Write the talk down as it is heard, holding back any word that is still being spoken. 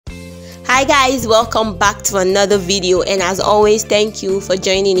Hi guys, welcome back to another video, and as always, thank you for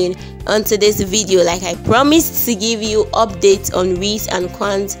joining in onto this video. Like I promised to give you updates on Reese and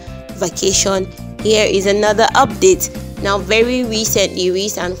Quan's vacation, here is another update. Now very recently,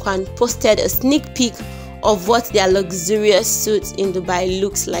 Reese and Quan posted a sneak peek of what their luxurious suite in Dubai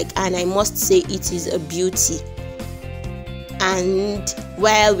looks like, and I must say it is a beauty. And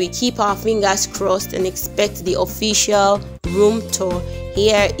while we keep our fingers crossed and expect the official room tour,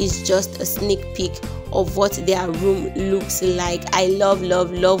 here is just a sneak peek of what their room looks like. I love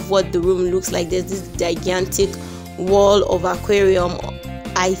what the room looks like. There's this gigantic wall of aquarium.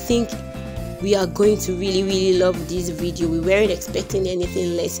 I think we are going to really love this video. We weren't expecting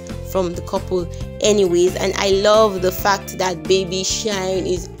anything less from the couple anyways, and I love the fact that baby Shine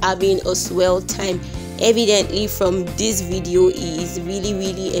is having a swell time. Evidently from this video, he is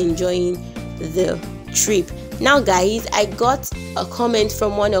really enjoying the trip. Now guys, I got a comment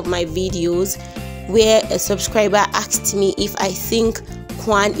from one of my videos where a subscriber asked me if I think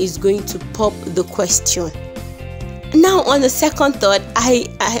Quan is going to pop the question. Now on the second thought,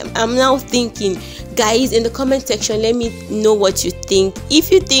 I'm now thinking, guys, in the comment section, let me know what you think.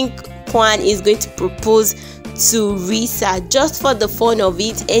 If you think Quan is going to propose to Risa just for the fun of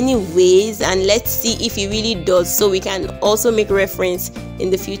it anyways, and let's see if he really does, so we can also make reference in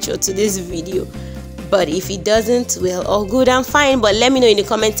the future to this video. But if he doesn't, well, all good and fine. But let me know in the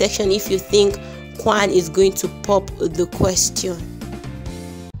comment section if you think Quan is going to pop the question.